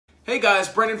Hey guys,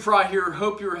 Frye here.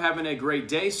 Hope you're having a great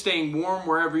day, staying warm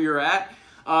wherever you're at.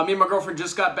 Me and my girlfriend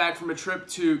just got back from a trip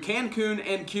to Cancun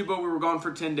and Cuba. We were gone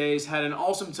for 10 days, had an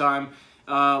awesome time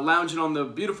lounging on the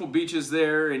beautiful beaches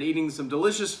there and eating some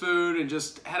delicious food and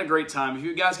just had a great time. If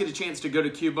you guys get a chance to go to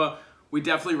Cuba, we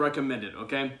definitely recommend it,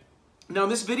 okay? Now in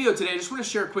this video today, I just want to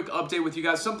share a quick update with you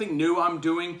guys, something new I'm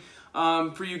doing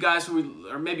for you guys who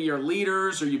or maybe you're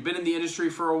leaders or you've been in the industry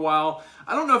for a while.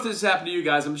 I don't know if this has happened to you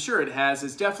guys. I'm sure it has.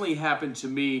 It's definitely happened to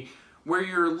me, where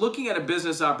you're looking at a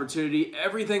business opportunity,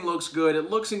 everything looks good, it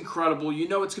looks incredible, you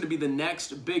know it's going to be the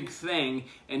next big thing,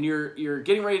 and you're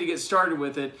getting ready to get started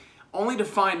with it, only to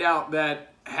find out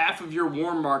that half of your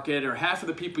warm market or half of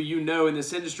the people you know in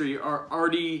this industry are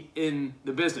already in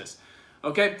the business.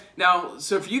 Okay, now,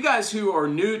 so for you guys who are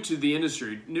new to the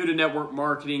industry, new to network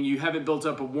marketing, you haven't built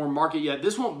up a warm market yet,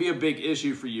 this won't be a big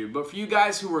issue for you. But for you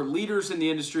guys who are leaders in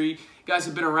the industry, guys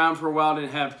have been around for a while and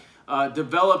have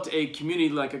developed a community,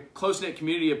 like a close-knit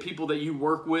community of people that you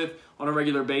work with on a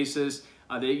regular basis,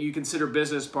 that you consider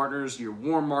business partners, your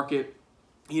warm market,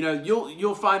 you know,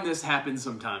 you'll find this happen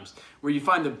sometimes, where you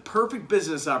find the perfect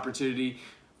business opportunity,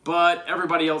 but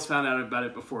everybody else found out about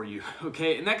it before you,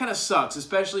 okay? And that kind of sucks,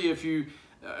 especially if you,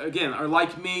 again, are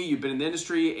like me, you've been in the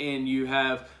industry and you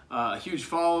have a huge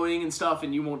following and stuff,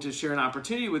 and you want to share an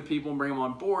opportunity with people and bring them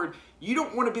on board. You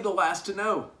don't want to be the last to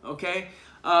know, okay?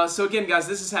 So again, guys,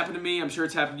 this has happened to me. I'm sure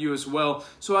it's happened to you as well.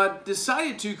 So I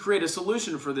decided to create a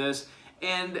solution for this.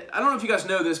 And I don't know if you guys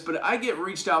know this, but I get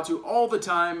reached out to all the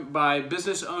time by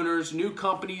business owners, new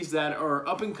companies that are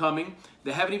up and coming,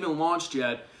 that haven't even launched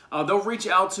yet. They'll reach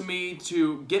out to me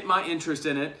to get my interest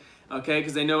in it, okay,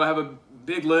 because they know I have a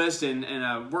big list and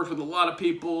I've worked with a lot of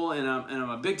people and I'm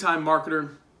a big-time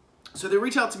marketer. So they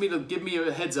reach out to me to give me a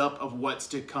heads up of what's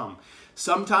to come.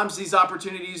 Sometimes these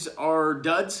opportunities are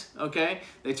duds, okay?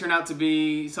 They turn out to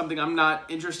be something I'm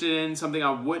not interested in, something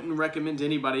I wouldn't recommend to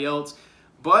anybody else.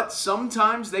 But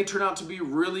sometimes they turn out to be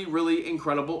really, really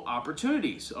incredible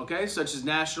opportunities, okay? Such as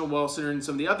National Wealth Center and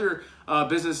some of the other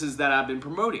businesses that I've been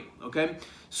promoting, okay?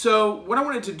 So what I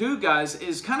wanted to do, guys,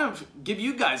 is kind of give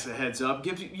you guys a heads up,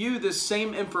 give you this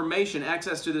same information,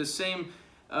 access to this same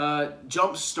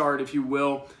jump start, if you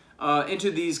will, into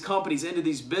these companies, into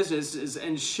these businesses,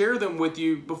 and share them with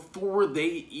you before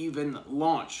they even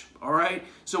launch, all right?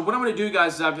 So what I'm gonna do,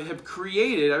 guys, is I've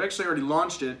actually already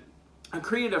launched it. I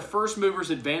created a First Movers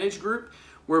Advantage group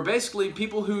where basically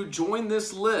people who join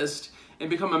this list and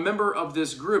become a member of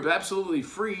this group, absolutely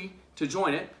free to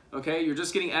join it, okay? You're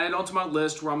just getting added onto my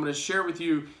list where I'm gonna share with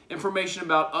you information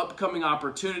about upcoming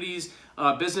opportunities,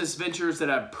 business ventures that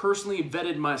I've personally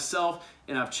vetted myself,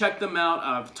 and I've checked them out.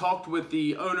 I've talked with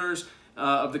the owners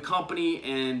of the company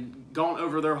and gone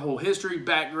over their whole history,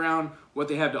 background, what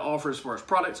they have to offer as far as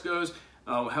products goes,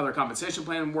 how their compensation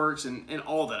plan works, and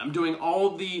all that. I'm doing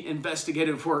all the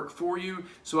investigative work for you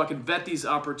so I can vet these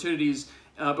opportunities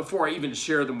before I even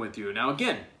share them with you. Now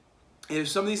again, if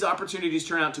some of these opportunities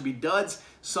turn out to be duds,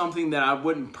 something that I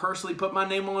wouldn't personally put my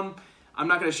name on, I'm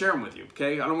not going to share them with you,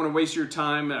 okay? I don't want to waste your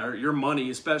time or your money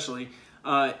especially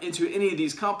into any of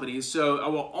these companies. So I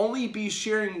will only be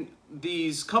sharing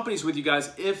these companies with you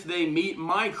guys if they meet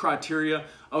my criteria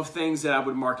of things that I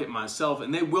would market myself,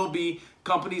 and they will be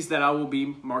companies that I will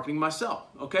be marketing myself,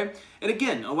 okay? And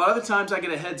again, a lot of the times I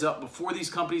get a heads up before these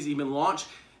companies even launch.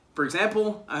 For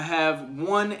example, I have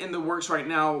one in the works right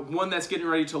now, one that's getting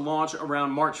ready to launch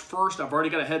around March 1st. I've already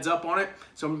got a heads up on it,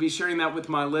 so I'm gonna be sharing that with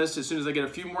my list as soon as I get a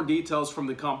few more details from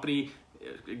the company.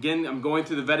 Again, I'm going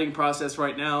through the vetting process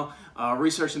right now,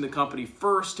 researching the company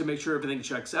first to make sure everything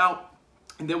checks out,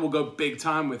 and then we'll go big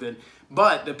time with it.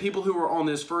 But the people who are on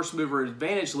this First Mover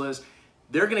Advantage list,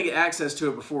 they're going to get access to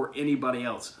it before anybody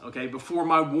else, okay? Before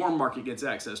my warm market gets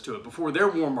access to it, before their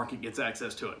warm market gets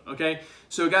access to it, okay?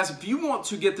 So guys, if you want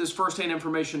to get this firsthand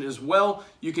information as well,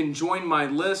 you can join my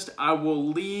list.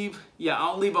 I'll leave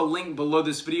a link below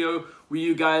this video where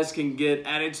you guys can get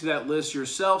added to that list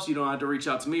yourself, so you don't have to reach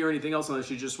out to me or anything else unless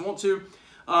you just want to.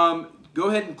 Go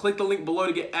ahead and click the link below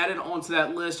to get added onto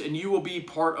that list, and you will be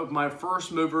part of my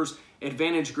First Movers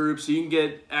Advantage group, so you can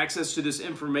get access to this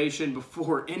information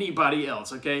before anybody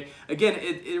else, okay? Again,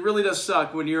 it really does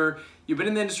suck when you've been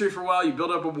in the industry for a while, you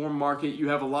build up a warm market, you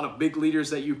have a lot of big leaders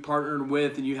that you've partnered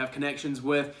with and you have connections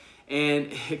with,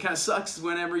 and it kind of sucks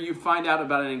whenever you find out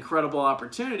about an incredible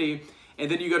opportunity and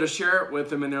then you go to share it with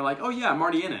them and they're like, oh yeah, I'm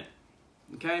already in it,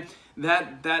 okay?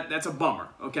 That's a bummer,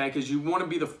 okay? Because you want to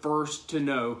be the first to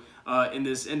know in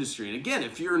this industry. And again,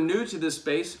 if you're new to this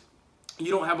space,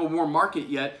 you don't have a warm market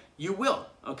yet, you will,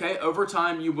 okay? Over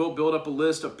time, you will build up a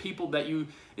list of people that you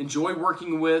enjoy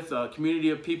working with, a community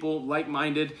of people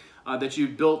like-minded that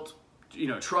you've built,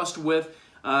 trust with.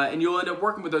 and you'll end up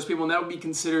working with those people, and that would be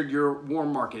considered your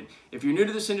warm market. If you're new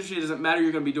to this industry, it doesn't matter.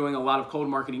 You're going to be doing a lot of cold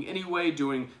marketing anyway,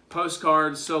 doing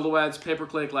postcards, solo ads,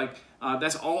 pay-per-click.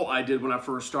 That's all I did when I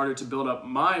first started to build up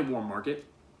my warm market.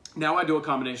 Now I do a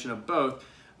combination of both.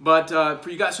 But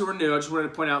for you guys who are new, I just wanted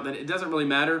to point out that it doesn't really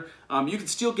matter. You can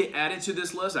still get added to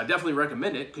this list. I definitely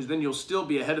recommend it, because then you'll still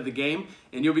be ahead of the game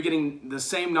and you'll be getting the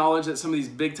same knowledge that some of these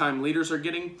big time leaders are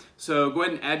getting. So go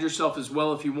ahead and add yourself as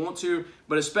well if you want to.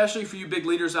 But especially for you big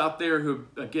leaders out there who,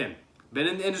 again, been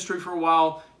in the industry for a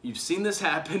while, you've seen this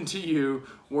happen to you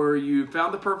where you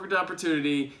found the perfect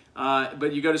opportunity,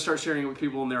 but you got to start sharing it with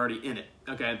people and they're already in it.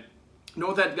 Okay. I don't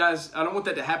want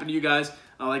that to happen to you guys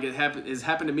like it has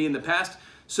happened to me in the past.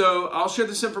 So I'll share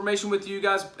this information with you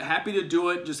guys. Happy to do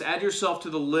it. Just add yourself to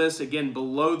the list, again,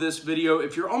 below this video.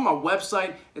 If you're on my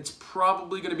website, it's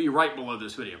probably going to be right below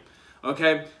this video.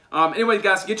 Okay. Anyway,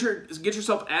 guys, get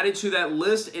yourself added to that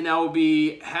list, and I will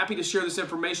be happy to share this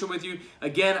information with you.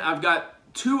 Again, I've got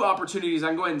 2 opportunities. I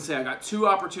can go ahead and say I got 2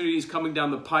 opportunities coming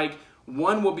down the pike.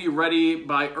 One will be ready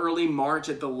by early March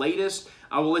at the latest.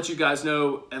 I will let you guys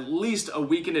know at least a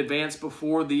week in advance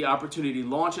before the opportunity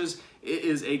launches. It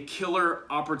is a killer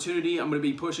opportunity. I'm going to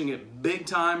be pushing it big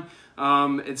time.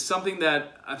 It's something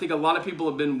that I think a lot of people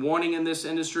have been wanting in this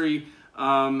industry.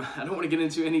 I don't want to get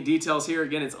into any details here.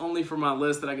 Again, it's only for my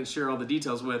list that I can share all the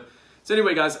details with. So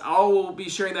anyway, guys, I will be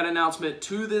sharing that announcement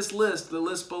to this list, the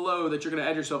list below that you're going to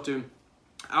add yourself to.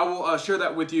 I will share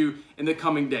that with you in the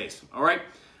coming days. All right?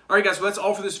 All right, guys, so that's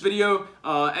all for this video.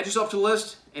 Add yourself to the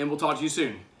list, and we'll talk to you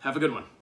soon. Have a good one.